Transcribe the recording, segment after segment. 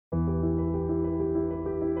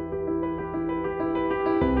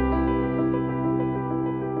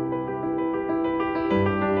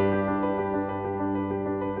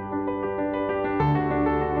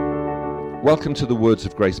Welcome to the Words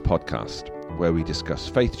of Grace podcast, where we discuss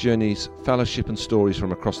faith journeys, fellowship and stories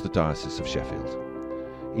from across the Diocese of Sheffield.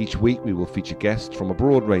 Each week we will feature guests from a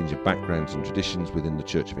broad range of backgrounds and traditions within the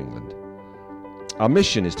Church of England. Our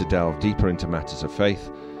mission is to delve deeper into matters of faith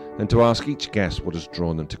and to ask each guest what has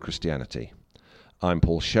drawn them to Christianity. I'm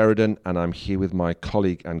Paul Sheridan and I'm here with my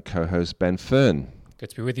colleague and co-host Ben Fern. Good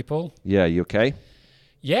to be with you, Paul. Yeah, you okay?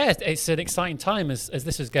 Yeah, it's an exciting time as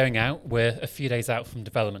this is going out. We're a few days out from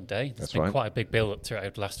Development Day. There's been quite a big build-up to it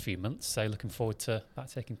over the last few months, so looking forward to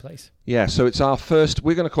that taking place. Yeah, so it's our first,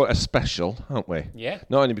 we're going to call it a special, aren't we? Yeah.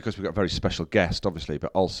 Not only because we've got a very special guest, obviously,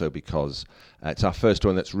 but also because it's our first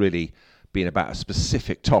one that's really been about a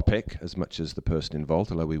specific topic as much as the person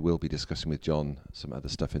involved, although we will be discussing with John some other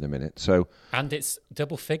stuff in a minute. And it's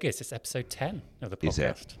double figures. It's episode 10 of the podcast. Is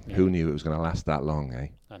it? Yeah. Who knew it was going to last that long, eh?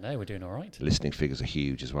 I know, we're doing all right. The listening figures are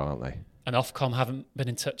huge as well, aren't they? And Ofcom haven't been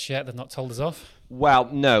in touch yet. They've not told us off. Well,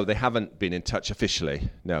 no, they haven't been in touch officially.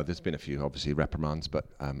 No, there's been a few, obviously, reprimands, but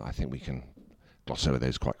I think we can gloss over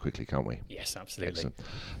those quite quickly, can't we? Yes, absolutely.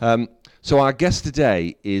 So our guest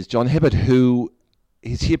today is John Hibberd, who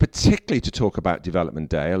is here particularly to talk about Development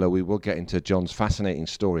Day, although we will get into John's fascinating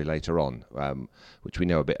story later on, which we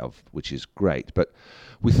know a bit of, which is great. But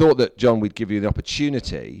we thought that, John, we'd give you the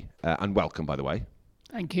opportunity, and welcome, by the way.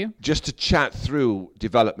 Thank you. Just to chat through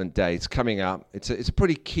Development Day. It's coming up. It's a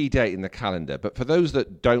pretty key date in the calendar. But for those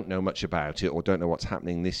that don't know much about it or don't know what's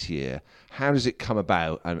happening this year, how does it come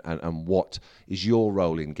about and what is your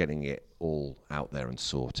role in getting it all out there and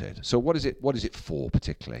sorted? So what is it for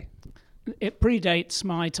particularly? It predates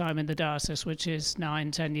my time in the diocese, which is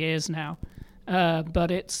 9-10 years now.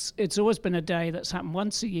 But it's always been a day that's happened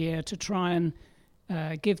once a year to try and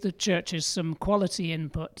give the churches some quality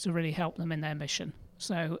input to really help them in their mission.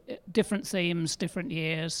 So different themes, different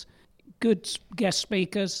years, good guest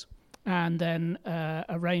speakers, and then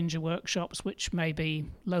a range of workshops, which may be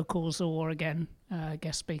locals or, again,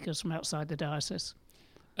 guest speakers from outside the diocese.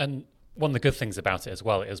 And one of the good things about it as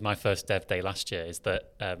well, it was my first Dev Day last year, is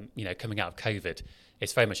that, coming out of COVID,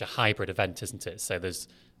 it's very much a hybrid event, isn't it? So there's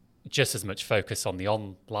just as much focus on the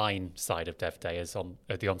online side of Dev Day as on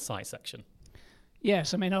the on-site section.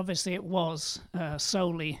 Yes, I mean, obviously it was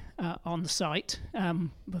solely on the site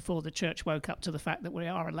before the church woke up to the fact that we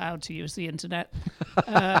are allowed to use the internet.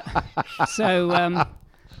 So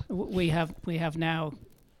we have now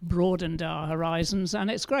broadened our horizons,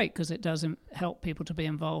 and it's great because it does help people to be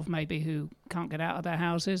involved, maybe who can't get out of their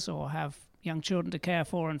houses or have young children to care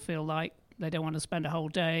for and feel like they don't want to spend a whole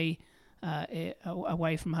day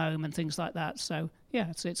away from home and things like that. So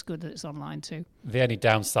yeah, it's good that it's online too. The only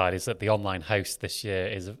downside is that the online host this year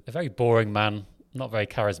is a very boring man, not very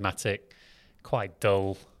charismatic, quite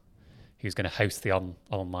dull, who's going to host the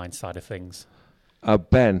online side of things.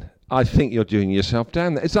 Ben, I think you're doing yourself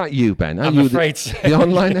down there. Is that you, Ben? I'm afraid so. The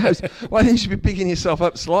online host? Well, I think you should be picking yourself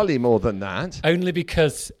up slightly more than that. Only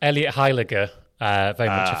because Elliot Heiliger, very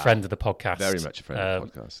much a friend of the podcast. Very much a friend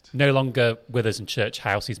of the podcast. No longer with us in Church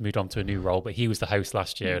House. He's moved on to a new role, but he was the host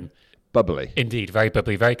last year. And bubbly. Indeed, very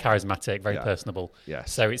bubbly, very charismatic, very personable.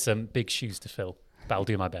 Yes. So it's big shoes to fill, but I'll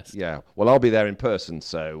do my best. Yeah. Well, I'll be there in person,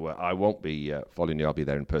 so I won't be following you. I'll be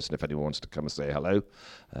there in person if anyone wants to come and say hello.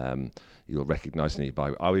 You'll recognise me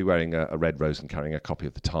by... I'll be wearing a red rose and carrying a copy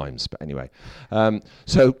of the Times. But anyway.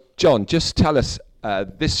 So, John, just tell us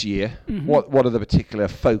this year, what are the particular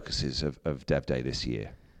focuses of Dev Day this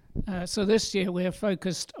year? So this year we're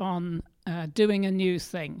focused on doing a new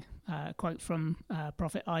thing. Quote from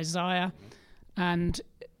Prophet Isaiah, and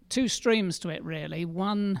two streams to it really.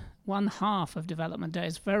 One half of Development Day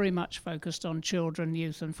is very much focused on children,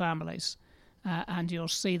 youth and families, and you'll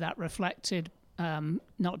see that reflected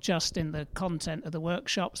not just in the content of the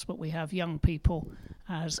workshops, but we have young people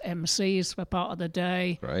as MCs for part of the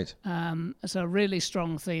day. Right. So a really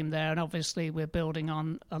strong theme there, and obviously we're building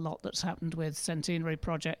on a lot that's happened with Centenary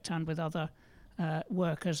Project and with other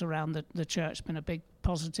workers around the church. It's been a big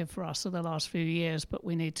positive for us in the last few years, but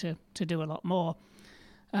we need to do a lot more.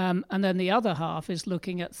 And then the other half is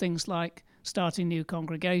looking at things like starting new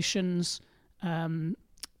congregations,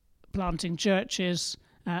 planting churches,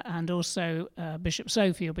 and also Bishop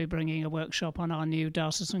Sophie will be bringing a workshop on our new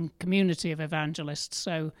diocesan community of evangelists.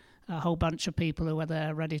 So a whole bunch of people who are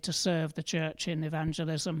there ready to serve the church in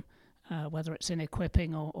evangelism, whether it's in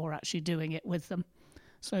equipping or actually doing it with them.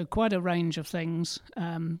 So quite a range of things,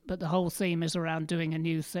 but the whole theme is around doing a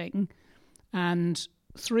new thing. And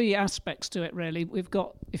three aspects to it, really. We've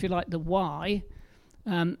got, if you like, the why.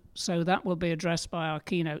 So that will be addressed by our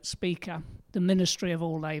keynote speaker, the ministry of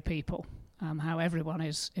all lay people, how everyone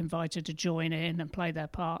is invited to join in and play their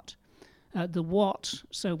part. The what,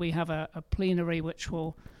 so we have a plenary which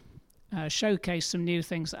will showcase some new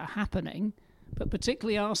things that are happening, but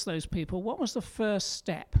particularly ask those people, what was the first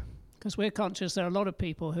step? Because we're conscious there are a lot of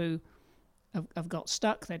people who have got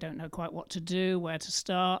stuck. They don't know quite what to do, where to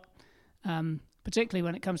start, particularly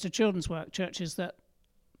when it comes to children's work, churches that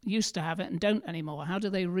used to have it and don't anymore. How do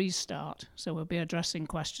they restart? So we'll be addressing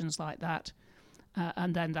questions like that.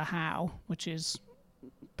 And then the how, which is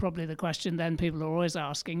probably the question then people are always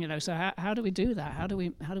asking, so how do we do that? How do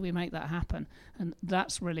we make that happen? And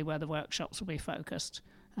that's really where the workshops will be focused,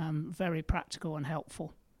 very practical and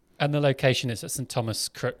helpful. And the location is at St Thomas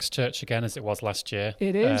Crooks Church again, as it was last year.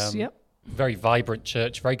 It is, yep. Very vibrant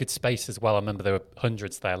church, very good space as well. I remember there were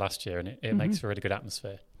hundreds there last year, and it makes for a really good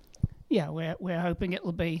atmosphere. Yeah, we're hoping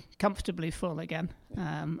it'll be comfortably full again,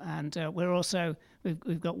 and we're also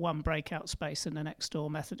we've got one breakout space in the next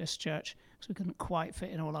door Methodist church, because we couldn't quite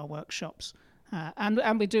fit in all our workshops,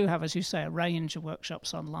 and we do have, as you say, a range of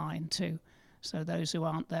workshops online too. So those who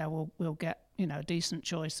aren't there will get a decent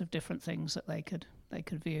choice of different things that they could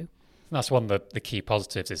view. And that's one of the key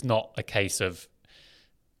positives. It's not a case of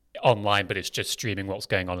online, but it's just streaming what's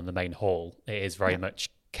going on in the main hall. It is very much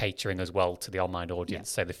catering as well to the online audience,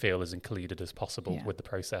 so they feel as included as possible with the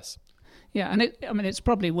process. Yeah, and it's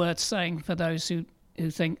probably worth saying for those who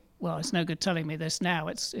think, well, it's no good telling me this now.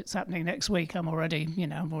 It's happening next week. I've already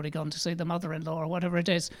gone to see the mother-in-law or whatever it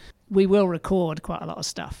is. We will record quite a lot of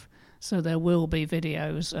stuff, so there will be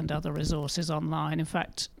videos and other resources online. In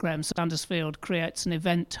fact, Graham Sandersfield creates an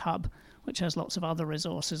event hub which has lots of other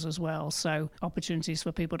resources as well. So opportunities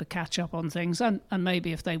for people to catch up on things, and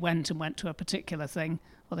maybe if they went to a particular thing,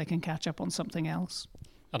 well, they can catch up on something else.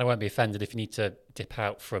 And I won't be offended if you need to dip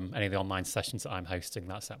out from any of the online sessions that I'm hosting.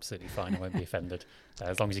 That's absolutely fine. I won't be offended,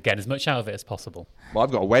 as long as you get as much out of it as possible. Well,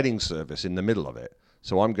 I've got a wedding service in the middle of it,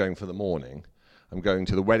 so I'm going for the morning. I'm going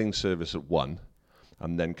to the wedding service at 1,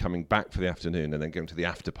 and then coming back for the afternoon, and then going to the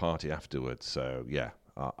after party afterwards. So, yeah,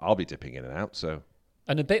 I'll be dipping in and out, so...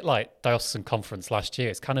 And a bit like Diocesan Conference last year,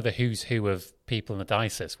 it's kind of a who's who of people in the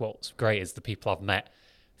diocese. What's great is the people I've met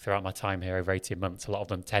throughout my time here over 18 months. A lot of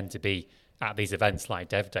them tend to be at these events like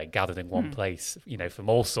Dev Day, gathered in one place, from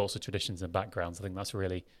all sorts of traditions and backgrounds. I think that's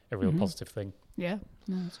really a real positive thing. Yeah,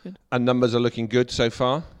 no, that's good. And numbers are looking good so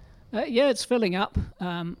far? Yeah, it's filling up.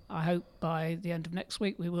 I hope by the end of next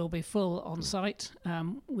week we will be full on site.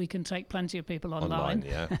 We can take plenty of people online.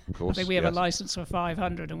 Yeah, of course. I think we have a license for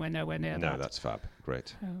 500 and we're nowhere near that. No, that's fab.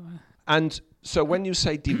 Great. And so when you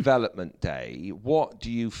say development day, what do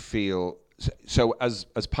you feel... So as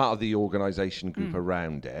part of the organisation group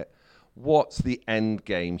around it, what's the end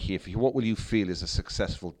game here for you? What will you feel is a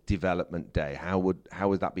successful development day? How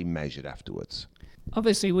would that be measured afterwards?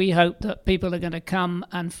 Obviously, we hope that people are going to come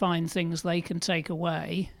and find things they can take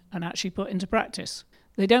away and actually put into practice.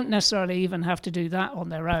 They don't necessarily even have to do that on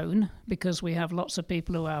their own, because we have lots of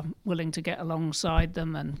people who are willing to get alongside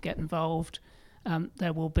them and get involved.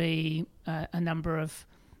 There will be a number of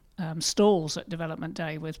stalls at Development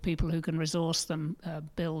Day with people who can resource them,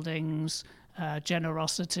 buildings,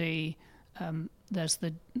 generosity. There's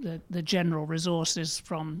the general resources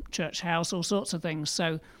from Church House, all sorts of things.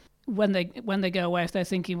 So when they go away, if they're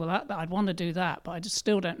thinking, well, I'd want to do that, but I just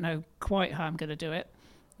still don't know quite how I'm going to do it,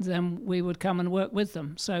 then we would come and work with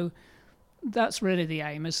them. So that's really the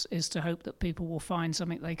aim, is to hope that people will find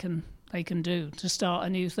something they can do to start a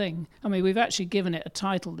new thing. I mean, we've actually given it a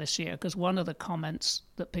title this year, because one of the comments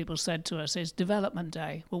that people said to us is Development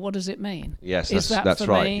Day. Well, what does it mean? Yes, that's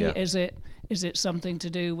right. Me? Yeah. Is it something to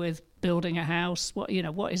do with building a house? What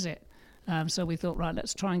is it? So we thought, right,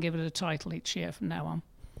 let's try and give it a title each year from now on.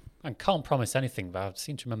 I can't promise anything, but I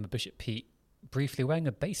seem to remember Bishop Pete briefly wearing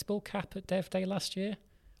a baseball cap at Dev Day last year.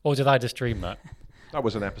 Or did I just dream that? That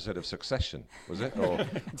was an episode of Succession, was it? Or...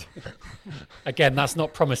 Again, that's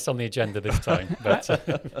not promised on the agenda this time. But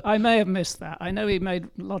I may have missed that. I know he made a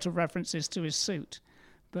lot of references to his suit,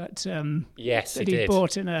 but yes, that he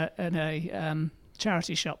bought in a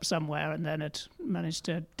charity shop somewhere and then had managed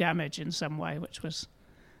to damage in some way, which was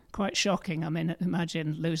quite shocking. I mean,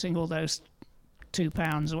 imagine losing all those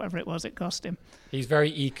 £2 or whatever it was it cost him. He's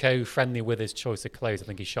very eco-friendly with his choice of clothes. I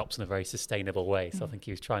think he shops in a very sustainable way, so I think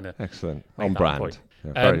he was trying to... Excellent. On brand.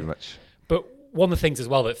 Yeah, very much. But one of the things as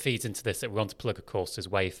well that feeds into this that we want to plug, of course, is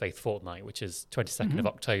Way of Faith Fortnight, which is 22nd of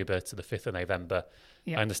October to the 5th of November.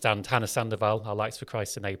 Yep. I understand Hannah Sandoval, our Lights for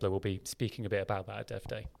Christ enabler, will be speaking a bit about that at Dev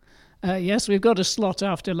Day. Yes, we've got a slot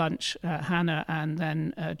after lunch, Hannah, and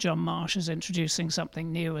then John Marsh is introducing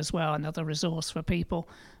something new as well, another resource for people.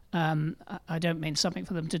 I don't mean something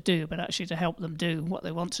for them to do, but actually to help them do what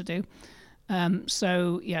they want to do.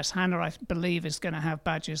 So yes, Hannah, I believe, is going to have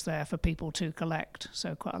badges there for people to collect.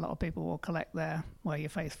 So quite a lot of people will collect their Wear Your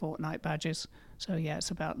Faith Fortnight badges. So yeah,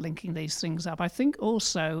 it's about linking these things up. I think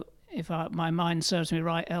also, if my mind serves me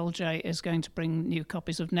right, LJ is going to bring new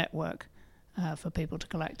copies of Network for people to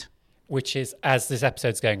collect. Which is, as this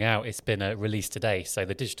episode's going out, it's been released today. So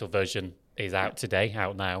the digital version is out today,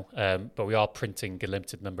 out now. But we are printing a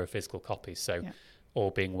limited number of physical copies. So all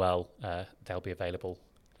being well, they'll be available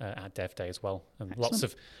at Dev Day as well. And Excellent. lots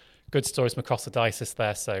of good stories from across the diocese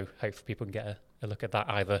there. So hopefully people can get a look at that,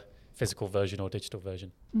 either physical version or digital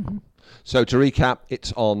version. Mm-hmm. So to recap,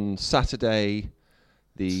 it's on Saturday,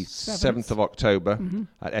 the 7th of October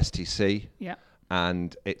at STC. Yeah.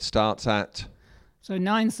 And it starts at... So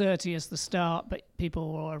 9:30 is the start, but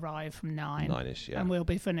people will arrive from 9. 9ish, yeah. And we'll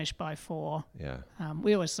be finished by 4. Yeah.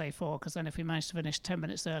 We always say 4 because then if we manage to finish 10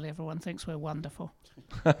 minutes early, everyone thinks we're wonderful.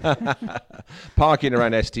 Parking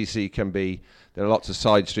around STC can be... There are lots of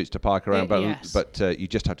side streets to park around, yes. but you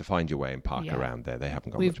just have to find your way and park around there. They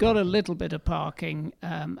haven't got We've much got parking. a little bit of parking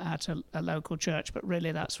at a local church, but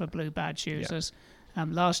really that's for blue badge users.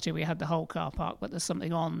 Last year we had the whole car park, but there's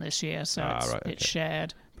something on this year, so it's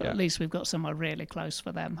shared. But at least we've got somewhere really close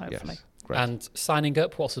for them, hopefully. Yes. Great. And signing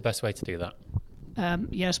up, what's the best way to do that?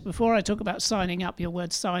 Yes, before I talk about signing up, your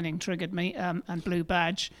word signing triggered me, and blue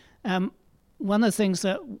badge. One of the things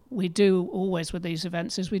that we do always with these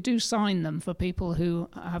events is we do sign them for people who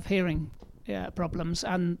have hearing problems,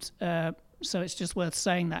 and so it's just worth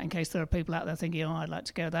saying that in case there are people out there thinking, I'd like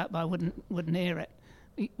to go to that, but I wouldn't hear it.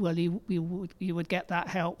 Well, you would get that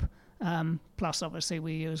help. Plus, obviously,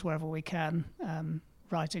 we use wherever we can,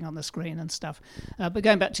 writing on the screen and stuff. But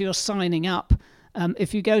going back to your signing up,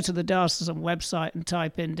 if you go to the diocesan website and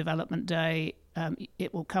type in Development Day,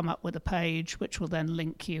 it will come up with a page which will then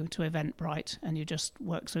link you to Eventbrite, and you just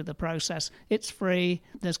work through the process. It's free.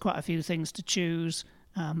 There's quite a few things to choose,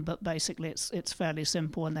 but basically it's fairly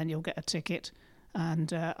simple, and then you'll get a ticket,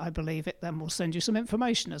 and I believe it then will send you some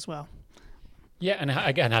information as well. Yeah, and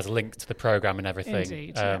again has a link to the programme and everything.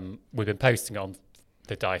 Indeed, We've been posting it on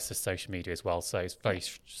the diocese social media as well, so it's very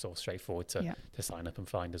sort of straightforward to sign up and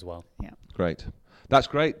find as well. Yeah, Great. That's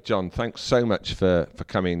great, John. Thanks so much for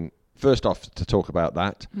coming, first off, to talk about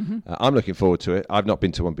that. I'm looking forward to it. I've not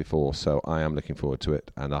been to one before, so I am looking forward to it,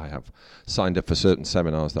 and I have signed up for certain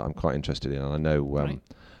seminars that I'm quite interested in, and I know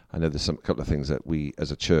there's a couple of things that we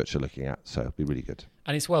as a church are looking at, so it'll be really good.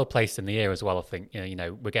 And it's well placed in the year as well, I think. You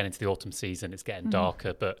know, we're getting into the autumn season, it's getting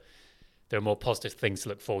darker, but there are more positive things to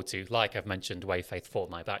look forward to. Like I've mentioned, Way Faith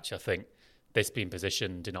Fortnight, actually, I think this being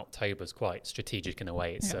positioned in October is quite strategic in a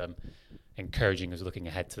way. It's encouraging us looking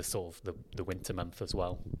ahead to the sort of the winter month as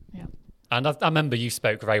well. Yeah. And I remember you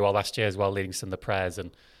spoke very well last year as well, leading some of the prayers,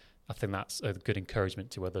 and I think that's a good encouragement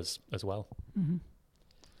to others as well.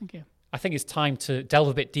 Thank you. I think it's time to delve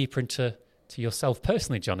a bit deeper into yourself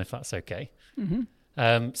personally, John, if that's okay.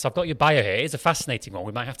 So I've got your bio here. It's a fascinating one.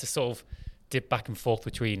 We might have to sort of dip back and forth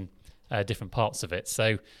between different parts of it.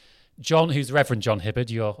 So John, who's Reverend John Hibberd,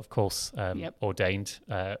 you're, of course, ordained,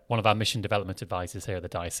 one of our mission development advisors here at the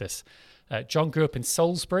diocese. John grew up in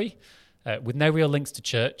Salisbury with no real links to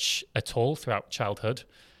church at all throughout childhood.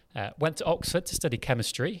 Went to Oxford to study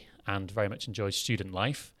chemistry and very much enjoyed student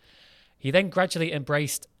life. He then gradually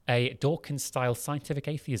embraced a Dawkins-style scientific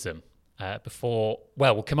atheism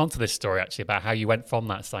we'll come on to this story actually about how you went from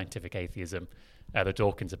that scientific atheism, the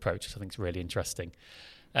Dawkins approach, which I think is really interesting.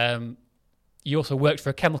 You also worked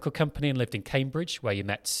for a chemical company and lived in Cambridge, where you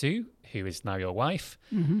met Sue, who is now your wife.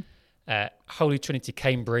 Holy Trinity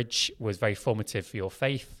Cambridge was very formative for your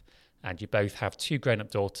faith, and you both have 2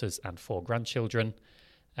 grown-up daughters and 4 grandchildren.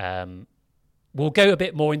 We'll go a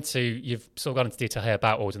bit more into, you've sort of gone into detail here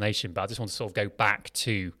about ordination, but I just want to sort of go back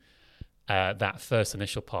to that first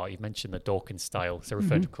initial part. You mentioned the Dawkins style, so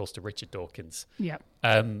referred, of course, to Richard Dawkins. Yeah.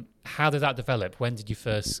 How did that develop? When did you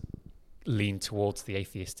first lean towards the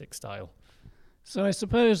atheistic style? So I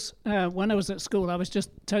suppose when I was at school, I was just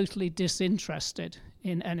totally disinterested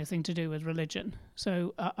in anything to do with religion.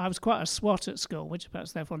 So I was quite a swot at school, which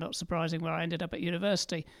perhaps therefore not surprising where I ended up at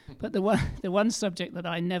university. But the one subject that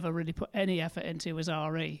I never really put any effort into was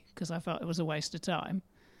RE, because I felt it was a waste of time.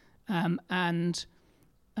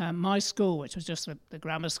 My school, which was just the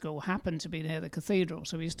grammar school, happened to be near the cathedral.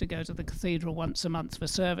 So we used to go to the cathedral once a month for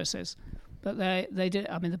services. But they did,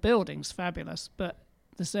 I mean, the building's fabulous, but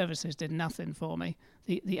the services did nothing for me.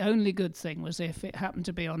 The only good thing was if it happened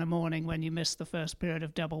to be on a morning when you missed the first period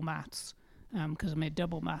of double maths, because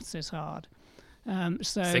double maths is hard.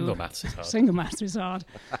 Single maths is hard. Single maths is hard.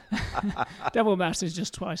 Double maths is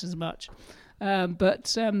just twice as much.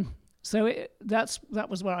 But So that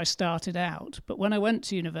was where I started out. But when I went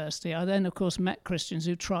to university, I then, of course, met Christians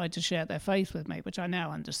who tried to share their faith with me, which I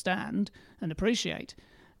now understand and appreciate.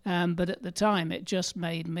 But at the time, it just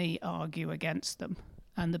made me argue against them.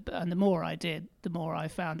 And the more I did, the more I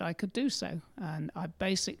found I could do so. And I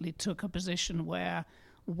basically took a position where,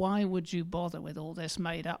 why would you bother with all this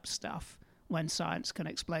made-up stuff when science can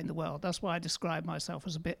explain the world? That's why I describe myself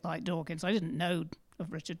as a bit like Dawkins. I didn't know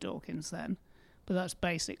of Richard Dawkins then. But that's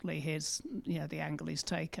basically his, the angle he's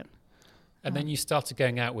taken. And then you started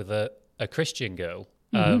going out with a Christian girl,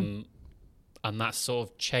 Mm-hmm. And that sort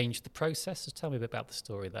of changed the process. So tell me a bit about the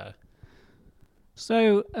story there.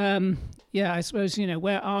 So, I suppose,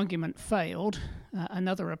 where argument failed,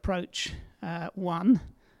 another approach won.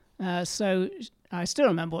 So I still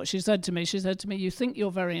remember what she said to me. She said to me, "You think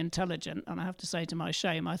you're very intelligent." And I have to say, to my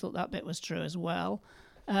shame, I thought that bit was true as well.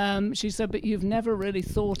 She said, "But you've never really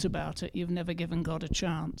thought about it. You've never given God a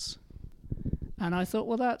chance." And I thought,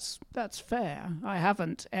 well, that's fair. I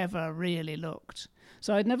haven't ever really looked.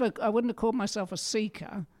 So I wouldn't have called myself a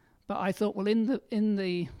seeker, but I thought, well, in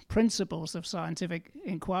the principles of scientific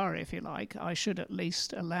inquiry, if you like, I should at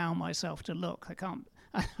least allow myself to look. I can't.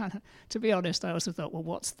 To be honest, I also thought, well,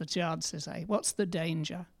 what's the chances, eh? What's the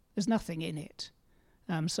danger? There's nothing in it.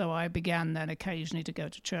 So I began then occasionally to go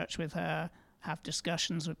to church with her, have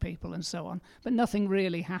discussions with people and so on, but nothing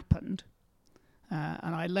really happened.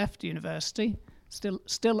 And I left university,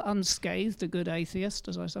 still unscathed, a good atheist,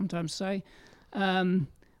 as I sometimes say.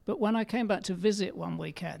 But when I came back to visit one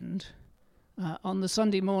weekend, on the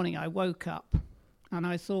Sunday morning I woke up and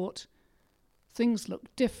I thought, things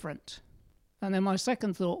look different. And then my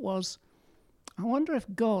second thought was, I wonder if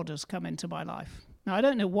God has come into my life. Now, I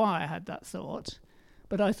don't know why I had that thought,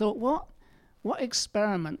 but I thought, what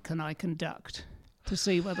experiment can I conduct to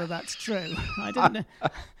see whether that's true? I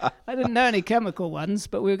didn't know any chemical ones,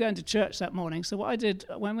 but we were going to church that morning. So what I did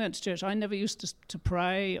when we went to church, I never used to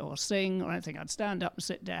pray or sing or anything. I'd stand up and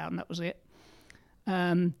sit down. That was it.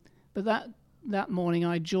 But that morning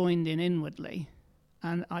I joined in inwardly,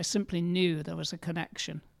 and I simply knew there was a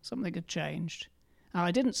connection. Something had changed. Now, I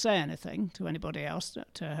didn't say anything to anybody else,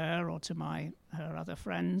 to her or to her other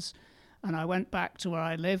friends. And I went back to where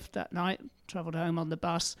I lived that night, travelled home on the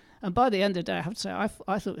bus. And by the end of the day, I have to say, I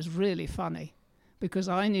thought it was really funny because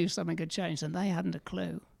I knew something had changed and they hadn't a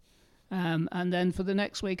clue. And then for the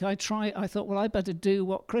next week, I thought, well, I better do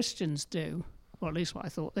what Christians do, or at least what I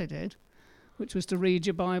thought they did, which was to read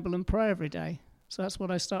your Bible and pray every day. So that's what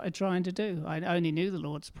I started trying to do. I only knew the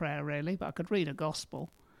Lord's Prayer, really, but I could read a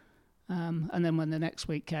gospel. And then when the next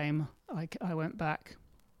week came, I went back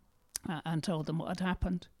and told them what had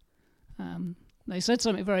happened. They said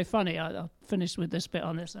something very funny. I'll finish with this bit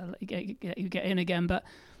on this. I'll let you get in again. But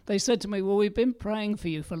they said to me, well, we've been praying for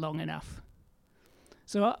you for long enough.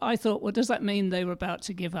 So I thought, well, does that mean they were about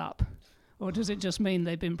to give up? Or does it just mean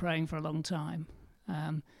they've been praying for a long time?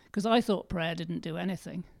 Because I thought prayer didn't do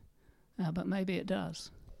anything. But maybe it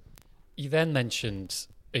does. You then mentioned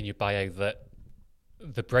in your bio that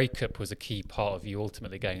the breakup was a key part of you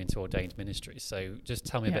ultimately going into ordained ministry. So just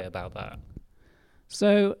tell me a bit about that.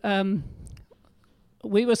 So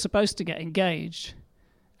we were supposed to get engaged,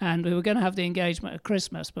 and we were going to have the engagement at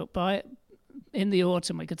Christmas, but in the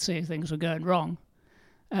autumn we could see things were going wrong.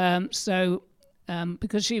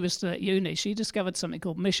 Because she was still at uni, she discovered something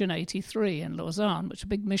called Mission 83 in Lausanne, which is a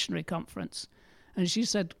big missionary conference. And she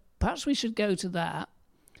said, perhaps we should go to that,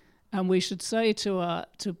 and we should say to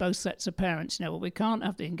both sets of parents, well, we can't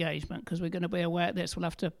have the engagement because we're going to be aware of this. We'll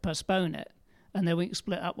have to postpone it, and then we can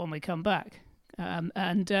split up when we come back.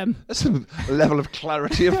 That's a level of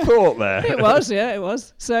clarity of thought there. It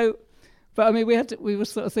was. So, but I mean, we were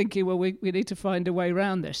sort of thinking, well, we need to find a way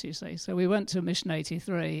around this, you see. So we went to Mission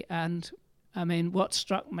 83, and I mean, what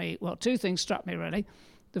struck me, well, two things struck me really.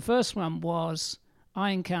 The first one was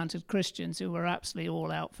I encountered Christians who were absolutely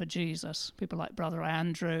all out for Jesus. People like Brother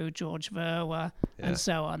Andrew, George Verwer, and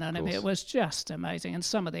so on. And I mean, it was just amazing. And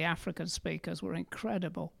some of the African speakers were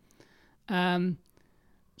incredible.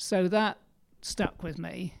 So that stuck with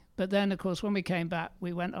me. But then, of course, when we came back,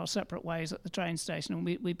 we went our separate ways at the train station, and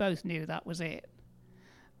we both knew that was it.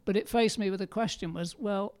 But it faced me with the question was,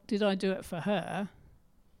 well, did I do it for her,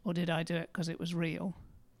 or did I do it because it was real?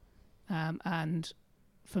 And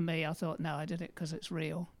for me, I thought, no, I did it because it's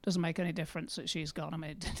real. Doesn't make any difference that she's gone. I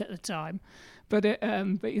mean, it did at the time. But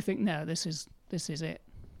you think, no, this is it.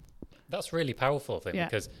 That's really powerful, I think,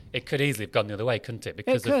 because it could easily have gone the other way, couldn't it?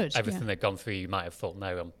 Because of everything they've gone through, you might have thought,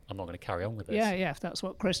 no, I'm not going to carry on with this. Yeah, if that's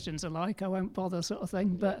what Christians are like, I won't bother, sort of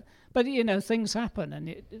thing. But things happen,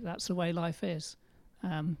 and that's the way life is.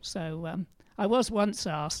 So I was once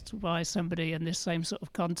asked by somebody in this same sort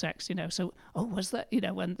of context, so, was that,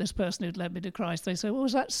 when this person who'd led me to Christ, they said, well,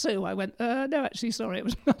 was that Sue? I went, no, actually, sorry, it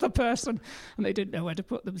was another person, and they didn't know where to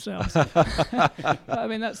put themselves. But, I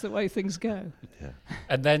mean, that's the way things go. Yeah.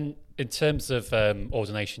 And then in terms of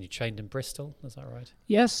ordination, you trained in Bristol, is that right?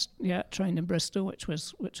 Yes, yeah, trained in Bristol, which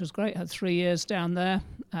was great. Had 3 years down there,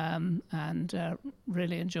 and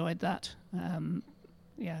really enjoyed that.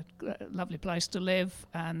 Lovely place to live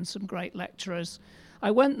and some great lecturers.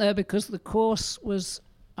 I went there because the course was,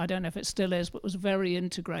 I don't know if it still is, but was very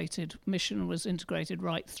integrated. Mission was integrated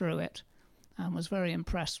right through it, and was very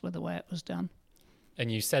impressed with the way it was done.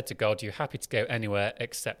 And you said to God, you're happy to go anywhere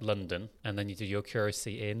except London, and then you did your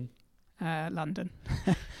curacy in? London.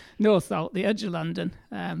 Northolt, the edge of London.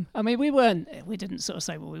 We didn't sort of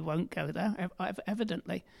say, well, we won't go there,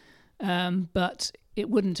 evidently. But it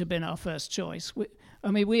wouldn't have been our first choice.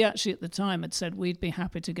 We actually at the time had said we'd be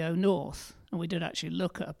happy to go north, and we did actually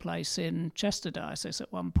look at a place in Chester Diocese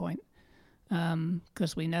at one point,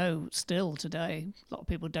 because we know still today a lot of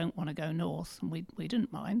people don't want to go north, and we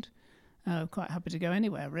didn't mind. Quite happy to go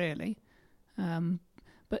anywhere, really.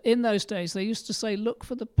 But in those days, they used to say, look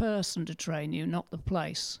for the person to train you, not the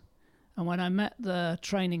place. And when I met the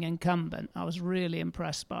training incumbent, I was really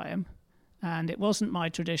impressed by him. And it wasn't my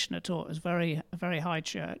tradition at all. It was a very high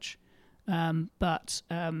church. But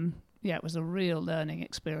it was a real learning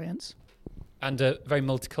experience. And a very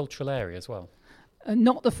multicultural area as well.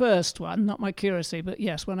 Not the first one, not my curacy, but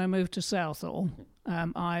yes, when I moved to Southall,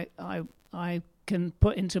 I can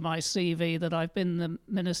put into my CV that I've been the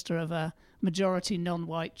minister of a majority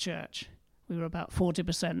non-white church. We were about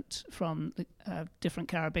 40% from the different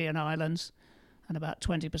Caribbean islands, and about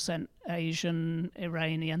 20% Asian,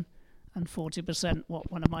 Iranian, and 40%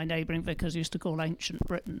 what one of my neighbouring vicars used to call ancient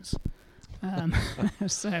Britons.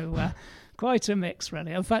 So quite a mix,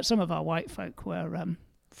 really. In fact, some of our white folk were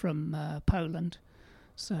from Poland.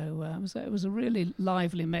 So it was a really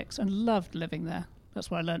lively mix, and loved living there. That's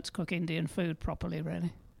where I learnt to cook Indian food properly,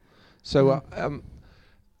 really. So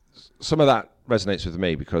some of that resonates with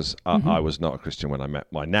me because I was not a Christian when I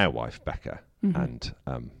met my now wife, Becca. And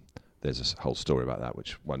there's a whole story about that,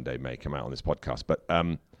 which one day may come out on this podcast. But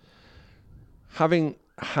having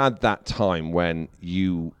had that time when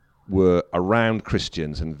you were around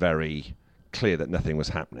Christians and very clear that nothing was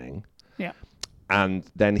happening, yeah, and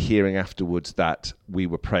then hearing afterwards that we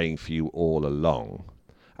were praying for you all along,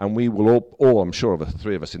 and we will all, I'm sure the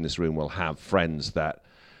three of us in this room will have friends that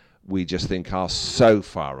we just think are so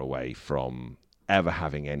far away from ever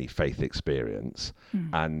having any faith experience,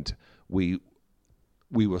 and we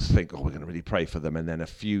will think, we're going to really pray for them, and then a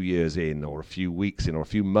few years in, or a few weeks in, or a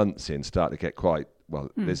few months in, start to get quite,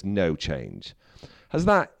 there's no change. Has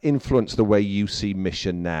that influenced the way you see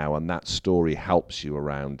mission now, and that story helps you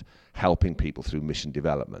around helping people through mission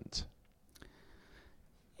development?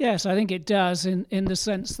 Yes, I think it does, in the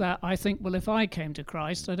sense that I think, well, if I came to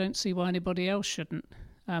Christ, I don't see why anybody else shouldn't.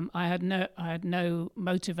 I had no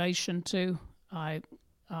motivation to. I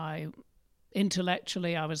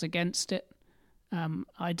intellectually, I was against it.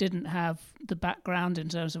 I didn't have the background in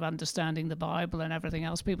terms of understanding the Bible and everything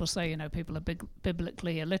else. People say, people are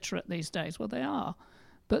biblically illiterate these days. Well, they are.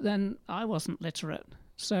 But then I wasn't literate.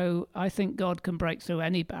 So I think God can break through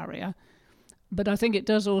any barrier. But I think it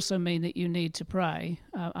does also mean that you need to pray.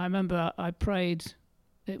 I remember I prayed,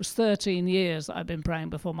 it was 13 years that I'd been praying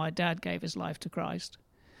before my dad gave his life to Christ.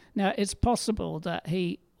 Now, it's possible that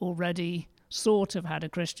he already sort of had a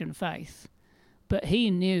Christian faith, but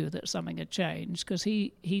he knew that something had changed because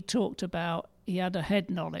he talked about, he had a head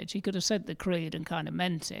knowledge. He could have said the creed and kind of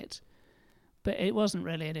meant it, but it wasn't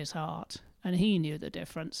really in his heart, and he knew the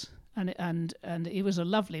difference. And he was a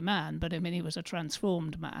lovely man, but he was a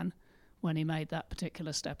transformed man when he made that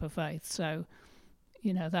particular step of faith. So,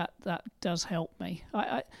 that does help me.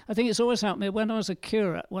 I think it's always helped me. When I was a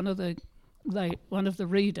curate, one of the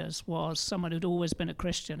readers was someone who'd always been a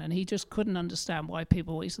Christian, and he just couldn't understand why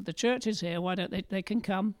he said, the church is here, why don't they can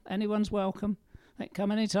come, anyone's welcome, they can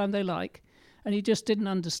come anytime they like. And he just didn't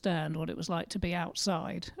understand what it was like to be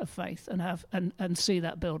outside of faith and see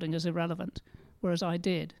that building as irrelevant, whereas I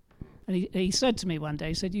did. And he said to me one day,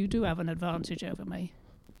 he said, you do have an advantage over me.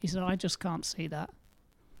 He said, I just can't see that.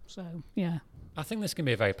 So, yeah. I think this can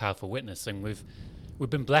be a very powerful witness, and we've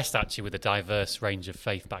been blessed actually with a diverse range of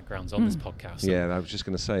faith backgrounds on this podcast. Yeah, I was just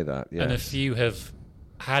going to say that. Yes. And a few have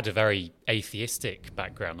had a very atheistic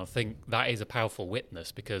background. I think that is a powerful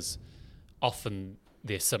witness because often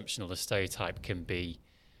the assumption or the stereotype can be,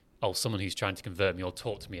 someone who's trying to convert me or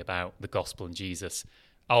talk to me about the gospel and Jesus,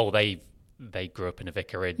 they grew up in a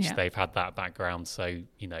vicarage, they've had that background, so,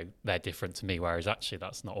 they're different to me, whereas actually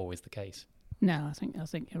that's not always the case. No, I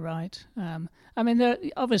think you're right. I mean, there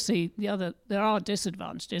are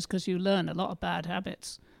disadvantages because you learn a lot of bad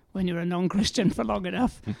habits when you're a non-Christian for long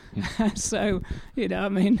enough. So, I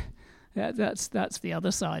mean, that's the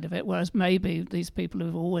other side of it. Whereas maybe these people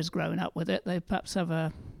who've always grown up with it, they perhaps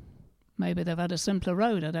maybe they've had a simpler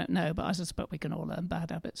road. I don't know, but I suspect we can all learn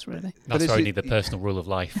bad habits, really. That's why we need the personal rule of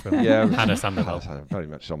life from Hannah Sandoval. Very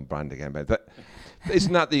much on brand again, but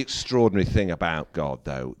isn't that the extraordinary thing about God,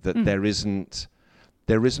 though, that there isn't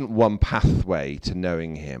one pathway to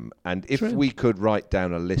knowing him? And if we could write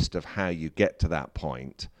down a list of how you get to that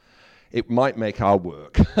point, it might make our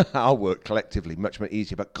work collectively much more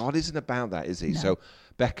easier. But God isn't about that, is he? No. So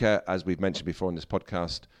Becca, as we've mentioned before in this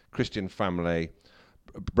podcast, Christian family,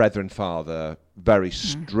 brethren, father, very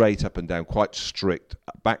straight up and down, quite strict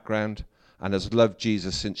background, and has loved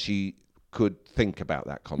Jesus since she could think about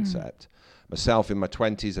that concept. Myself in my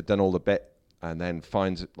 20s, I've done all the bit, and then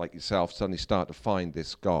finds it, like yourself, suddenly start to find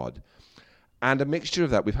this God. And a mixture of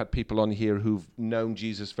that. We've had people on here who've known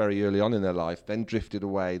Jesus very early on in their life, then drifted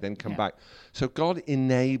away, then come back. So God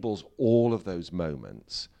enables all of those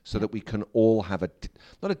moments so that we can all have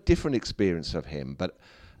not a different experience of him, but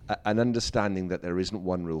an understanding that there isn't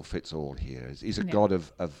one rule fits all here. He's a God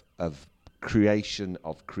of creation,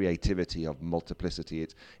 of creativity, of multiplicity.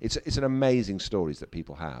 It's an amazing stories that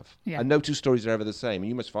people have. Yeah. And no two stories are ever the same. And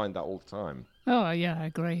you must find that all the time. Oh, yeah, I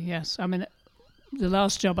agree, yes. I mean, the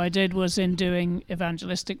last job I did was in doing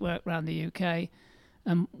evangelistic work around the UK,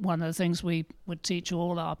 and one of the things we would teach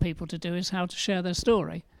all our people to do is how to share their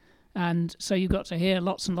story. And so you got to hear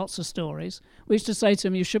lots and lots of stories. We used to say to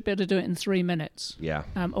them, you should be able to do it in 3 minutes. Yeah.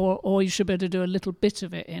 Or you should be able to do a little bit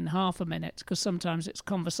of it in half a minute, because sometimes it's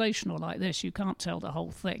conversational like this. You can't tell the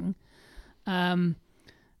whole thing.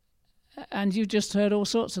 And you just heard all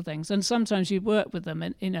sorts of things. And sometimes you'd work with them,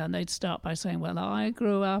 and and they'd start by saying, well, I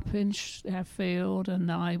grew up in Sheffield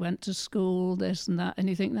and I went to school, this and that. And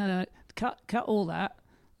you think, no, cut all that.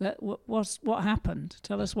 What happened?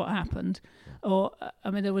 Tell us what happened. Or,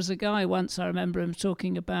 I mean, there was a guy once, I remember him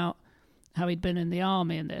talking about how he'd been in the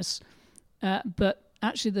army and this. But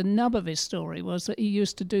actually the nub of his story was that he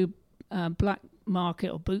used to do black market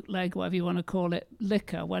or bootleg, whatever you want to call it,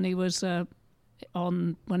 liquor when he was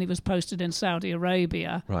when he was posted in Saudi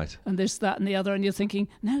Arabia, right? And this, that, and the other, and you're thinking,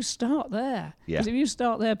 no, start there, because if you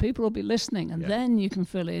start there, people will be listening, and then you can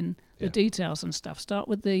fill in the details and stuff. Start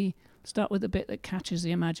with the bit that catches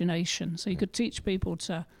the imagination, so you could teach people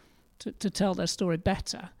to tell their story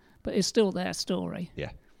better, but it's still their story. Yeah.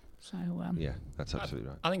 So yeah, that's absolutely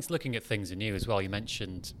right. I think it's looking at things anew as well. You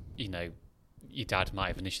mentioned, your dad might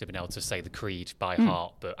have initially been able to say the creed by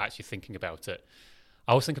heart, but actually thinking about it.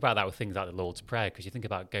 I always think about that with things like the Lord's Prayer, because you think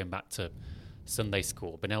about going back to Sunday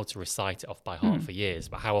school, been able to recite it off by heart for years,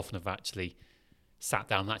 but how often have I actually sat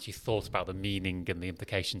down and actually thought about the meaning and the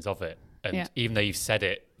implications of it? And even though you've said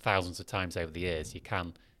it thousands of times over the years, it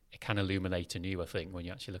can illuminate anew, I think, when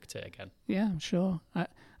you actually look at it again. Yeah, I'm sure. I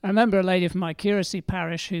remember a lady from my curacy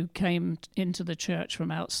parish who came into the church from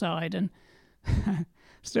outside, and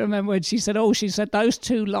still remember when she said those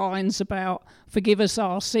 2 lines about forgive us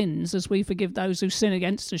our sins as we forgive those who sin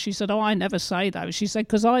against us. She said, I never say those. She said,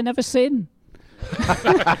 because I never sin.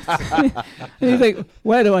 And you think,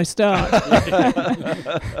 where do I start?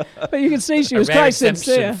 But you can see she was quite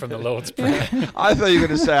sincere. From the Lord's Prayer. I thought you were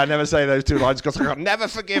going to say, I never say those 2 lines because I could never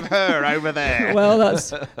forgive her over there. Well,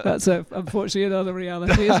 that's unfortunately another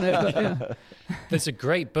reality, isn't it? But, yeah. There's a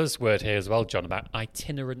great buzzword here as well, John, about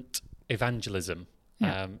itinerant evangelism.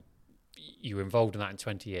 Yeah. You were involved in that in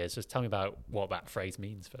 20 years. Just tell me about what that phrase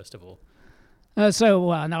means, first of all.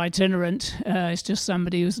 An itinerant is just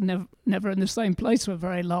somebody who's never in the same place for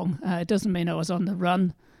very long. It doesn't mean I was on the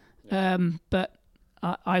run, but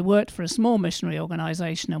I worked for a small missionary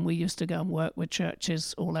organisation, and we used to go and work with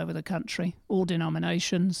churches all over the country, all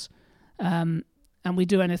denominations, and we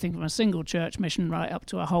do anything from a single church mission right up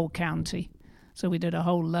to a whole county. So we did a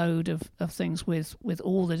whole load of things with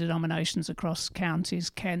all the denominations across counties,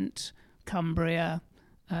 Kent, Cumbria,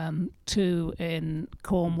 2 in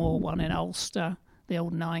Cornwall, 1 in Ulster, the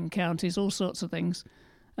old 9 counties, all sorts of things.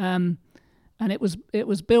 And it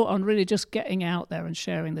was built on really just getting out there and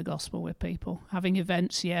sharing the gospel with people. Having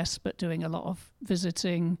events, yes, but doing a lot of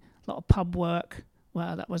visiting, a lot of pub work.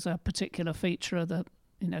 Well, that was a particular feature of the,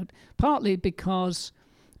 partly because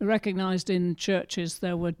I recognised in churches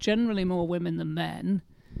there were generally more women than men,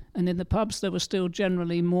 and in the pubs there were still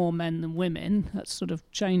generally more men than women. That's sort of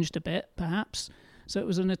changed a bit, perhaps. So it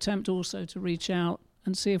was an attempt also to reach out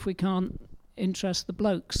and see if we can't interest the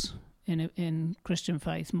blokes in Christian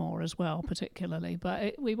faith more as well, particularly.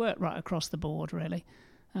 But we worked right across the board, really.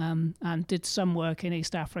 and did some work in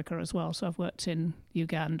East Africa as well. So I've worked in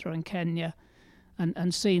Uganda and Kenya,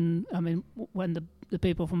 and seen, I mean, when the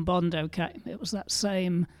people from Bondo came, it was that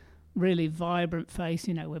same really vibrant faith.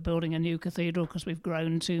 We're building a new cathedral because we've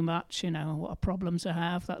grown too much, what a problem to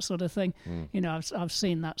have, that sort of thing. I've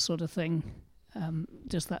seen that sort of thing,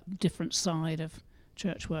 just that different side of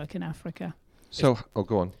church work in Africa. So,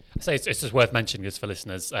 go on. So it's just worth mentioning this for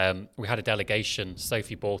listeners. We had a delegation,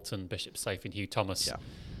 Sophie Borton, Bishop Sophie and Hugh Thomas,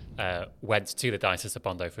 went to the Diocese of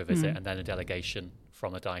Bondo for a visit, and then a delegation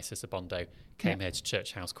from the Diocese of Bondo came here to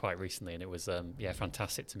Church House quite recently, and it was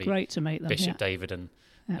fantastic to meet. Great to meet them. Bishop David and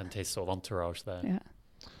his sort of entourage there. Yeah.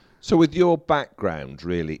 So with your background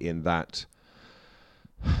really in that,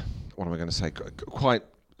 what am I going to say, quite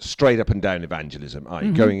straight up and down evangelism,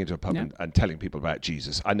 i.e. going into a pub and telling people about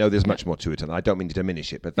Jesus. I know there's much more to it, and I don't mean to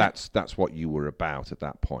diminish it, but that's what you were about at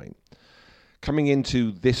that point. Coming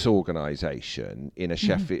into this organisation in a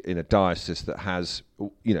in a diocese that has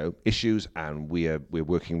issues, and we're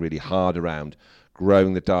working really hard around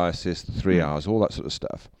growing the diocese, the 3 hours, all that sort of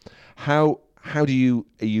stuff. How are you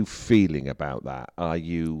feeling about that? Are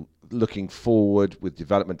you looking forward with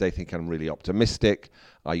development day, thinking I'm really optimistic?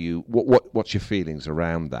 Are you what's your feelings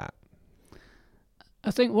around that?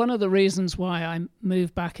 I think one of the reasons why I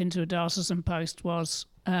moved back into a diocesan post was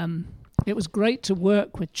it was great to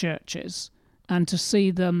work with churches and to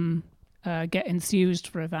see them get enthused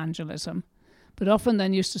for evangelism, but often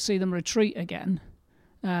then used to see them retreat again,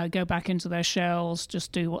 go back into their shells,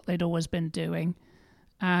 just do what they'd always been doing.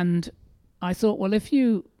 And I thought, well, if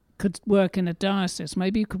you could work in a diocese,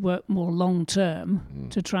 maybe you could work more long term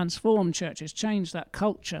to transform churches, change that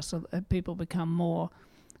culture so that people become more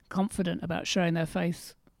confident about sharing their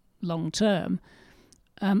faith long term.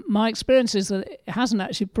 My experience is that it hasn't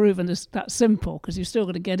actually proven that simple, because you've still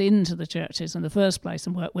got to get into the churches in the first place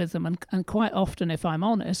and work with them. And quite often, if I'm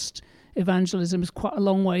honest, evangelism is quite a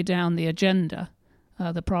long way down the agenda,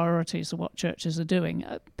 the priorities of what churches are doing.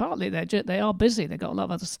 Partly they are busy, they've got a lot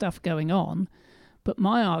of other stuff going on. But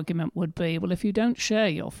my argument would be, well, if you don't share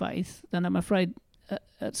your faith, then I'm afraid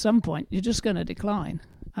at some point you're just going to decline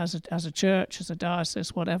as a church, as a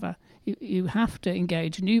diocese, whatever. You have to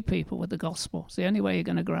engage new people with the gospel. It's the only way you're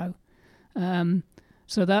going to grow.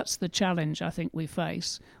 So that's the challenge I think we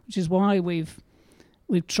face, which is why we've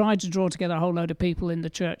tried to draw together a whole load of people in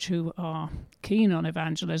the church who are keen on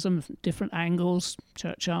evangelism, different angles,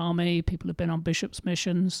 church army, people who've been on bishops'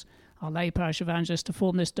 missions, our lay parish evangelists, to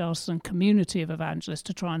form this diocesan community of evangelists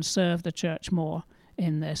to try and serve the church more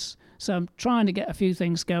in this. So I'm trying to get a few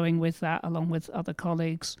things going with that, along with other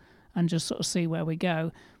colleagues, and just sort of see where we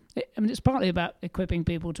go. It's partly about equipping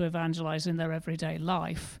people to evangelize in their everyday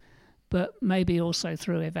life, but maybe also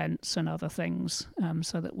through events and other things,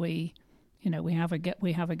 so that we have a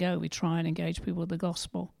go. We try and engage people with the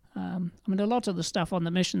gospel. A lot of the stuff on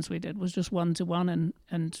the missions we did was just one-to-one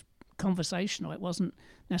and conversational. It wasn't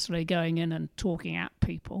necessarily going in and talking at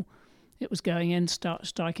people. It was going in,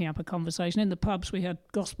 striking up a conversation. In the pubs, we had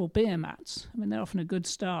gospel beer mats. They're often a good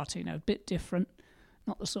start, a bit different,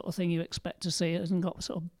 not the sort of thing you expect to see. It hasn't got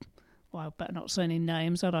sort of, well, I better not say any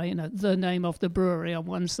names, had I? The name of the brewery on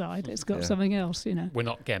one side. It's got something else, We're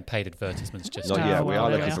not getting paid advertisements just not now. yet. We are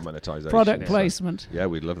looking for monetization. Product placement. Yeah,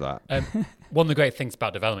 we'd love that. One of the great things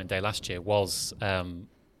about Development Day last year was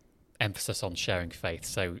emphasis on sharing faith.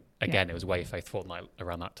 So again, it was Way of Faith Fortnight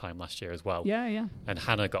around that time last year as well. Yeah. And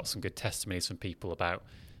Hannah got some good testimonies from people about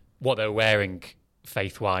what they were wearing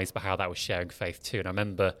faith-wise, but how that was sharing faith too. And I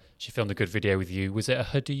remember she filmed a good video with you. Was it a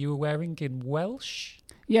hoodie you were wearing in Welsh?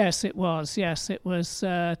 Yes, it was.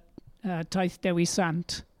 Taith Dewi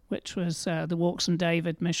Sant, which was the Walks and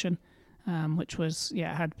David mission, which was,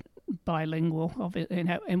 had bilingual.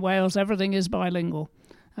 In Wales, everything is bilingual.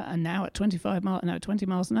 And now at 20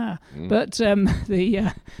 miles an hour. But so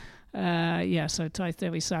Taith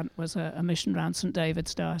Dewi Sant was a mission around St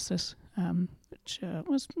David's Diocese, which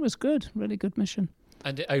was good, really good mission.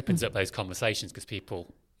 And it opens up those conversations, because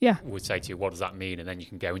people would say to you, what does that mean? And then you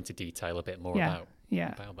can go into detail a bit more about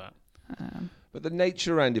that. But the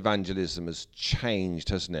nature around evangelism has changed,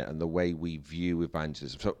 hasn't it? And the way we view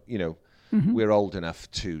evangelism. So, we're old enough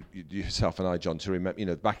to, yourself and I, John, to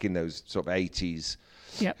remember, back in those sort of 80s,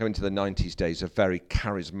 going to the 90s days, a very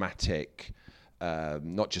charismatic,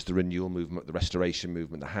 not just the renewal movement, the restoration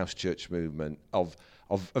movement, the house church movement, of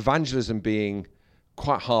evangelism being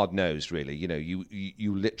quite hard-nosed, really.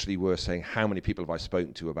 You literally were saying, how many people have I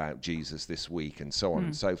spoken to about Jesus this week, and so on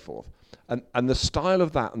and so forth. And the style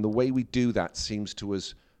of that and the way we do that seems to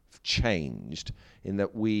us changed, in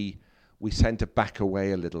that we we tend to back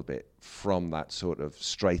away a little bit from that sort of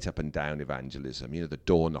straight up and down evangelism, the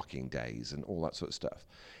door knocking days and all that sort of stuff.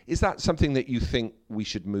 Is that something that you think we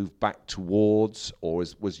should move back towards, or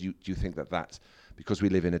do you think that that's because we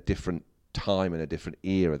live in a different time and a different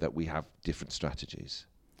era that we have different strategies?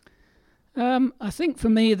 I think for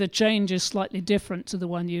me the change is slightly different to the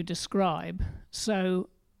one you describe. So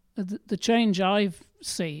the change I've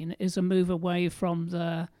seen is a move away from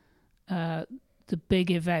the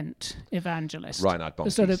big event evangelist. Reinhard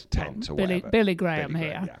Bonnke's sort of tent or Billy Graham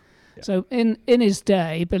here. Yeah. So in his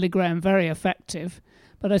day, Billy Graham, very effective.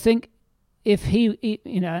 But I think if he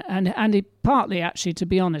and he partly actually, to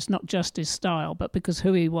be honest, not just his style, but because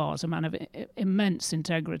who he was, a man of immense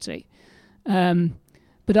integrity.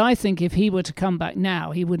 But I think if he were to come back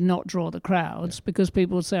now, he would not draw the crowds because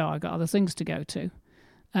people would say, "Oh, I've got other things to go to."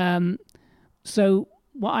 So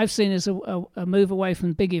what I've seen is a move away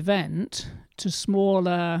from big event to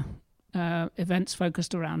smaller events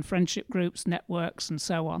focused around friendship groups, networks, and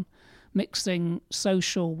so on, mixing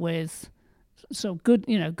social with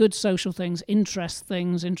good social things,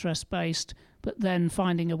 interest-based, but then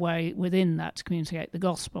finding a way within that to communicate the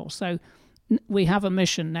gospel. So we have a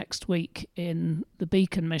mission next week in the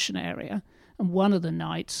Beacon mission area, and one of the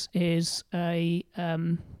nights is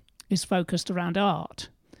focused around art,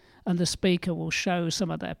 and the speaker will show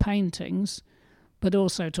some of their paintings, but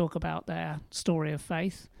also talk about their story of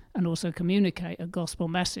faith and also communicate a gospel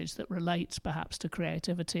message that relates perhaps to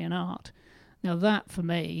creativity and art. Now that for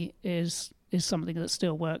me is something that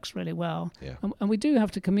still works really well. Yeah. And we do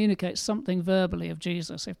have to communicate something verbally of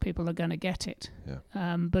Jesus if people are going to get it.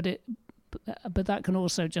 Yeah. But that can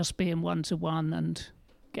also just be in one-to-one and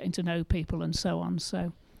getting to know people and so on.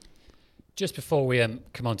 So, just before we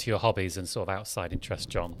come on to your hobbies and sort of outside interests,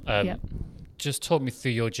 John, just talk me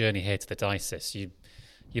through your journey here to the diocese.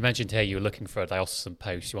 You mentioned here you were looking for a diocesan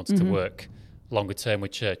post. You wanted to work longer term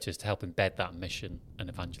with churches to help embed that mission and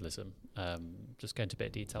evangelism. Just go into a bit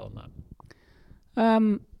of detail on that.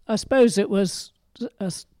 I suppose it was,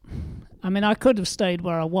 I could have stayed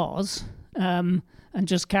where I was and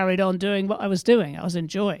just carried on doing what I was doing. I was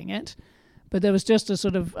enjoying it, but there was just a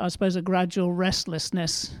sort of, I suppose, a gradual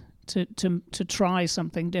restlessness to try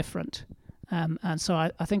something different. And so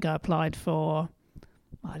I think I applied for,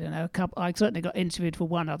 I don't know, I certainly got interviewed for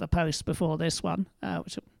one other post before this one,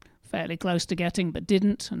 which I'm fairly close to getting, but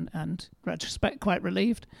didn't, and in retrospect, quite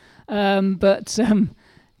relieved.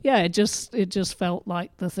 It just felt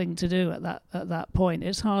like the thing to do at that point.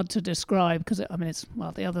 It's hard to describe because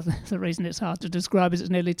the reason it's hard to describe is it's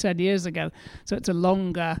nearly 10 years ago, so it's a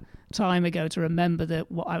longer time ago to remember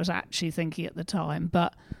what I was actually thinking at the time.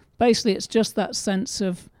 But basically, it's just that sense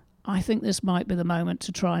of, I think this might be the moment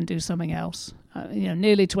to try and do something else.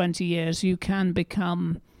 Nearly 20 years, you can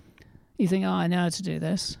become, you think, I know how to do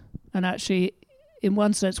this. And actually, in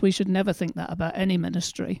one sense, we should never think that about any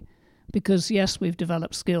ministry. Because, yes, we've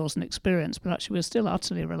developed skills and experience, but actually we're still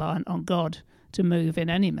utterly reliant on God to move in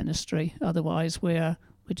any ministry. Otherwise, we're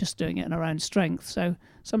just doing it in our own strength. So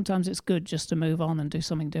sometimes it's good just to move on and do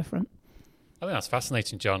something different. I think that's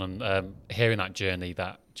fascinating, John, and hearing that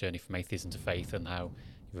journey from atheism to faith and how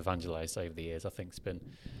you've evangelised over the years, I think it's been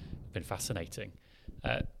fascinating.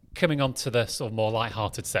 Coming on to the sort of more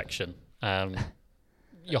light-hearted section,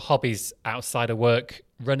 your hobbies outside of work,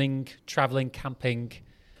 running, travelling, camping,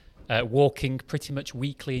 walking pretty much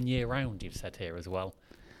weekly and year-round, you've said here as well.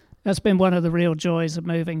 That's been one of the real joys of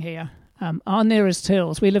moving here. Our nearest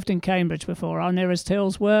hills, we lived in Cambridge before, our nearest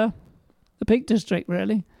hills were the Peak District,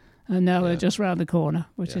 really. And now we're just round the corner,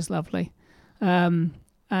 which is lovely. It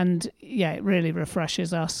really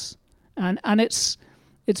refreshes us. And it's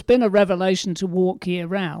been a revelation to walk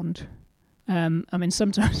year-round.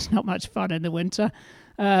 Sometimes it's not much fun in the winter.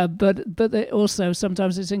 But also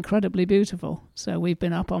sometimes it's incredibly beautiful. So we've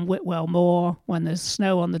been up on Whitwell Moor when there's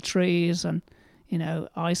snow on the trees and,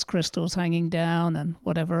 ice crystals hanging down and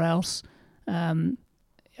whatever else.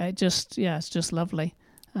 It's just lovely.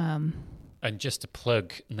 And just to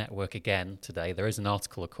plug Network again today, there is an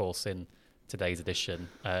article, of course, in today's edition,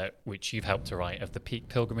 which you've helped to write, of the Peak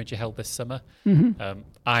Pilgrimage you held this summer. Mm-hmm.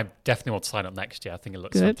 I definitely want to sign up next year. I think it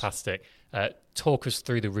looks fantastic. Talk us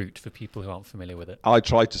through the route for people who aren't familiar with it. I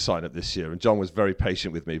tried to sign up this year, and John was very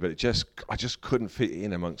patient with me, but I just couldn't fit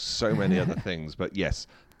in amongst so many other things. But yes,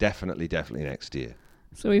 definitely next year.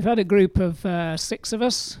 So we've had a group of 6 of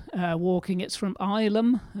us walking. It's from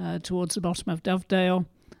Ilam towards the bottom of Dovedale,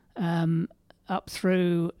 up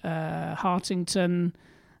through Hartington,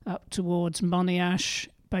 up towards Monash,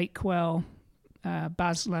 Bakewell,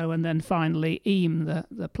 Baslow, and then finally Eyam,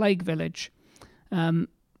 the plague village.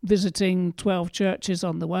 Visiting 12 churches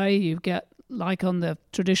on the way. You get like on the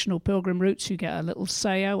traditional pilgrim routes, you get a little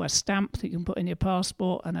sao, a stamp that you can put in your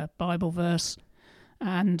passport, and a Bible verse.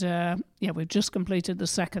 And we've just completed the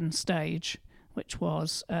second stage, which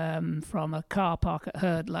was from a car park at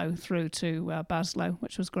Herdlow through to Baslow,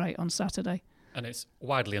 which was great on Saturday. And it's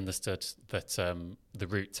widely understood that the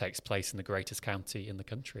route takes place in the greatest county in the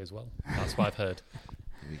country as well. That's what I've heard.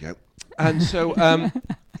 There you go. And so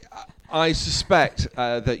I suspect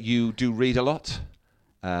that you do read a lot.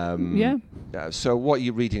 So what are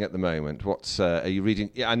you reading at the moment? Are you reading?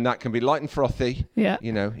 Yeah, and that can be light and frothy. Yeah.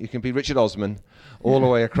 You can be Richard Osman all the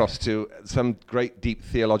way across to some great deep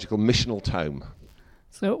theological missional tome.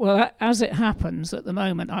 So, well, as it happens at the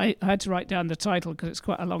moment, I had to write down the title because it's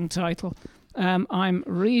quite a long title. I'm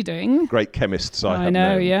reading... Great chemists I have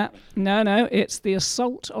know, known. yeah. No, it's The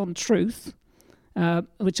Assault on Truth,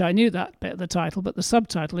 which I knew that bit of the title, but the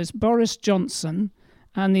subtitle is Boris Johnson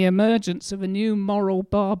and the Emergence of a New Moral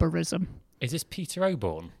Barbarism. Is this Peter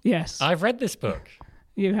Oborne? Yes. I've read this book.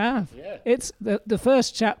 You have? Yeah. It's the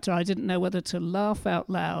first chapter. I didn't know whether to laugh out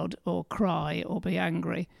loud or cry or be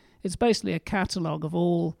angry. It's basically a catalogue of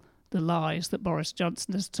all the lies that Boris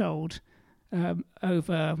Johnson has told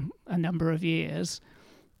over a number of years.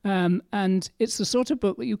 And it's the sort of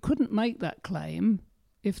book that you couldn't make that claim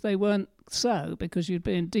if they weren't so, because you'd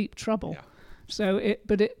be in deep trouble. Yeah. So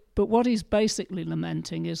but what he's basically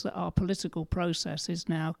lamenting is that our political process is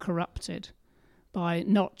now corrupted by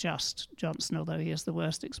not just Johnson, although he is the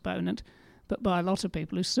worst exponent, but by a lot of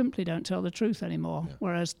people who simply don't tell the truth anymore. Yeah.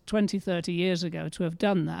 Whereas 20, 30 years ago, to have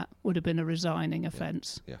done that would have been a resigning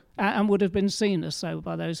offence. Yeah. And would have been seen as so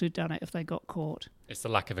by those who'd done it if they got caught. It's the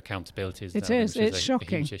lack of accountability, isn't it? It is. It's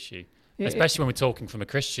shocking. A huge issue. Especially when we're talking from a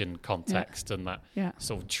Christian context and that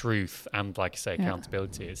sort of truth and, like I say,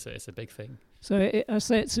 accountability. It's a big thing. So I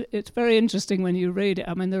say it's very interesting when you read it.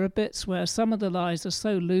 I mean, there are bits where some of the lies are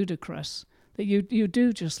so ludicrous that you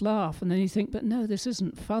do just laugh, and then you think, but no, this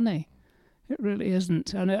isn't funny. It really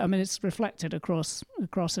isn't. And I mean, it's reflected across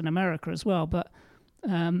in America as well. But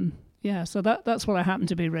so that's what I happen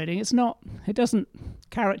to be reading. It doesn't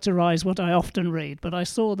characterise what I often read, but I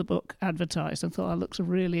saw the book advertised and thought, that looks a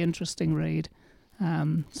really interesting read.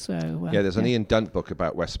 There's an Ian Dunt book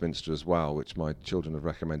about Westminster as well, which my children have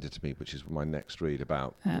recommended to me, which is my next read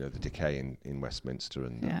about the decay in Westminster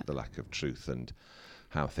and the lack of truth and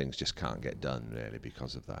how things just can't get done, really,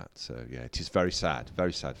 because of that. So, it is very sad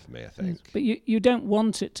for me, I think. Yes, but you don't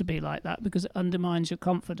want it to be like that because it undermines your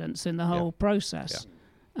confidence in the whole process.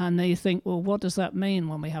 Yeah. And then you think, well, what does that mean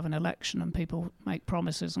when we have an election and people make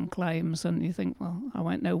promises and claims? And you think, well, I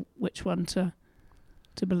won't know which one to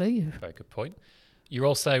believe. Very good point. You're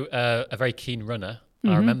also a very keen runner.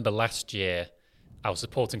 Mm-hmm. I remember last year I was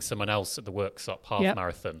supporting someone else at the Worksop half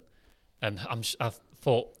marathon. And I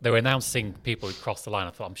thought they were announcing people who crossed the line.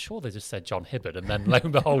 I thought, I'm sure they just said John Hibberd. And then lo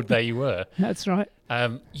and behold, there you were. That's right.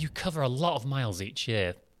 You cover a lot of miles each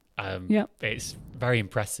year. It's very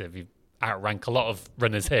impressive. You outrank a lot of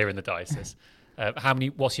runners here in the diocese.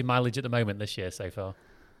 What's your mileage at the moment this year so far?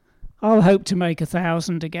 I'll hope to make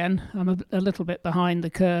 1,000 again. I'm a little bit behind the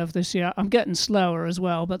curve this year. I'm getting slower as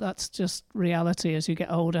well, but that's just reality as you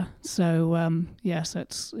get older. So, yes,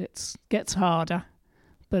 it gets harder.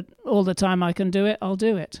 But all the time I can do it, I'll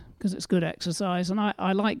do it because it's good exercise. And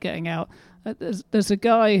I like getting out. There's a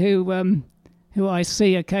guy who I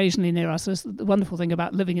see occasionally near us. The wonderful thing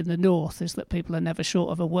about living in the north is that people are never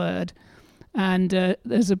short of a word. And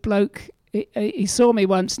there's a bloke, he saw me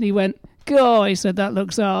once and he went, "God," he said, "that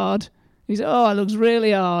looks hard." He said, "Oh, it looks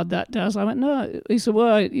really hard, that does." I went, "No." He said,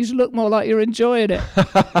 "Well, you should look more like you're enjoying it."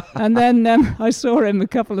 And then I saw him a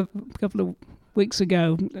couple of weeks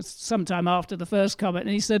ago, sometime after the first comment,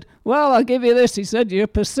 and he said, "Well, I'll give you this." He said, "You're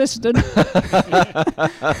persistent."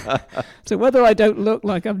 So whether I don't look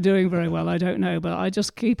like I'm doing very well, I don't know, but I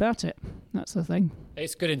just keep at it. That's the thing.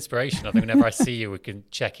 It's good inspiration. I think whenever I see you, we can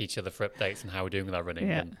check each other for updates and how we're doing with our running.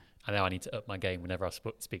 Yeah. And I know I need to up my game whenever I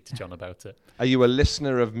speak to John about it. Are you a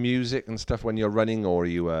listener of music and stuff when you're running, or are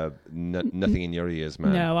you nothing in your ears,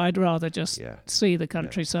 man? No, I'd rather just see the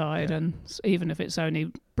countryside, and even if it's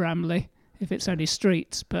only Bramley, if it's only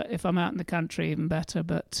streets, but if I'm out in the country, even better.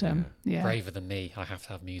 But braver than me, I have to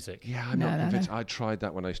have music. Yeah, I'm not convinced. No. I tried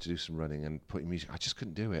that when I used to do some running and putting music. I just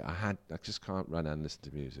couldn't do it. I just can't run and listen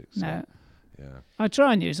to music. So. No. Yeah. I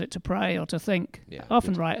try and use it to pray or to think. Yeah, I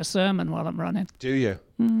often write a sermon while I'm running. Do you?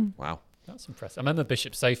 Mm. Wow. That's impressive. I remember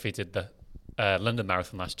Bishop Sophie did the London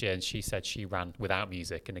Marathon last year, and she said she ran without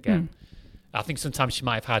music. And again, I think sometimes she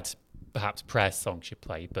might have had perhaps prayer songs she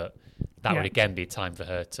played, but that would again be a time for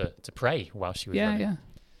her to pray while she was running.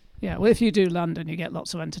 Yeah. Well, if you do London, you get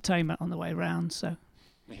lots of entertainment on the way round, so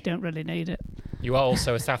you don't really need it. You are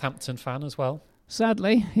also a Southampton fan as well?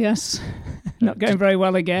 Sadly, yes. Not going very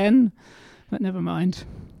well again, but never mind.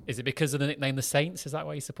 Is it because of the nickname The Saints? Is that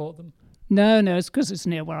why you support them? No, it's because it's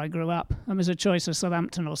near where I grew up. I was a choice of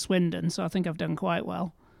Southampton or Swindon, so I think I've done quite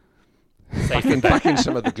well. Back in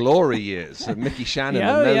some of the glory years of Mickey Shannon in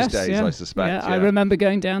those days, I suspect. I remember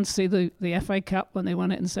going down to see the FA Cup when they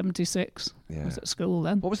won it in '76. I was at school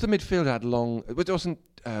then. What was the midfielder had long? It wasn't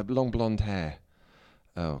long blonde hair.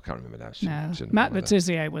 Oh, I can't remember now. Matt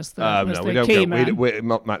Letizia was the key man.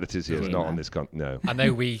 Matt Letizia is not on this. No. I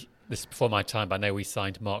know this is before my time, but I know we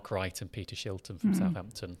signed Mark Wright and Peter Shilton from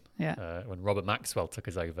Southampton. Yeah. When Robert Maxwell took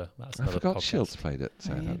us over. That's I another forgot podcast. Shilts played at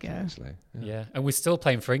Southampton, actually. Yeah, and we're still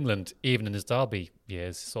playing for England, even in his Derby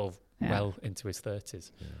years, sort of well into his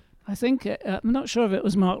 30s. Yeah. I think, I'm not sure if it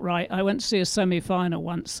was Mark Wright. I went to see a semi-final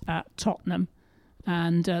once at Tottenham,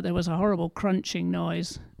 and there was a horrible crunching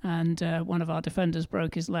noise, and one of our defenders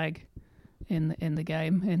broke his leg in the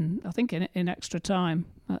game, I think in extra time.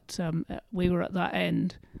 But we were at that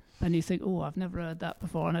end, and you think, I've never heard that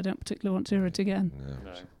before, and I don't particularly want to hear it again.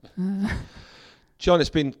 No. John,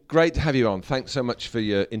 it's been great to have you on. Thanks so much for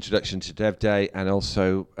your introduction to Dev Day, and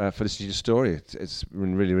also for listening to your story. It's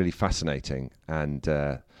been really, really fascinating. And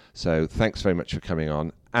so thanks very much for coming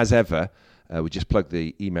on. As ever, we just plug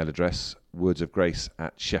the email address,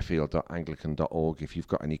 wordsofgrace@sheffield.anglican.org. If you've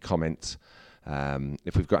got any comments,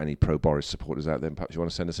 if we've got any pro-Boris supporters out there, perhaps you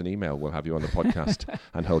want to send us an email. We'll have you on the podcast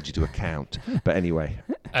and hold you to account. But anyway.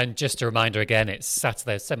 And just a reminder again, it's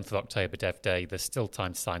Saturday, 7th of October, Dev Day. There's still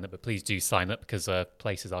time to sign up, but please do sign up because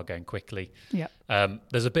places are going quickly. Yeah.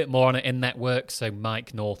 There's a bit more on it in network. So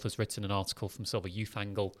Mike North has written an article from sort of a youth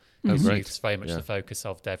angle. Youth is very much the focus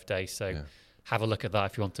of Dev Day. So have a look at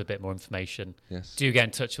that if you want a bit more information. Yes. Do get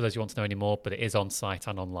in touch with us if you want to know any more, but it is on site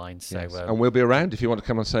and online. So and we'll be around if you want to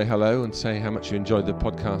come and say hello and say how much you enjoyed the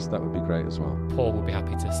podcast. That would be great as well. Paul will be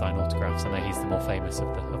happy to sign autographs. I know he's the more famous of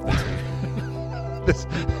the two.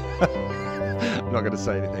 I'm not going to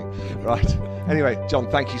say anything. Right. Anyway,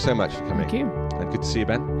 John, thank you so much for coming. Thank you. And good to see you,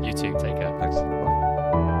 Ben. You too. Take care. Thanks.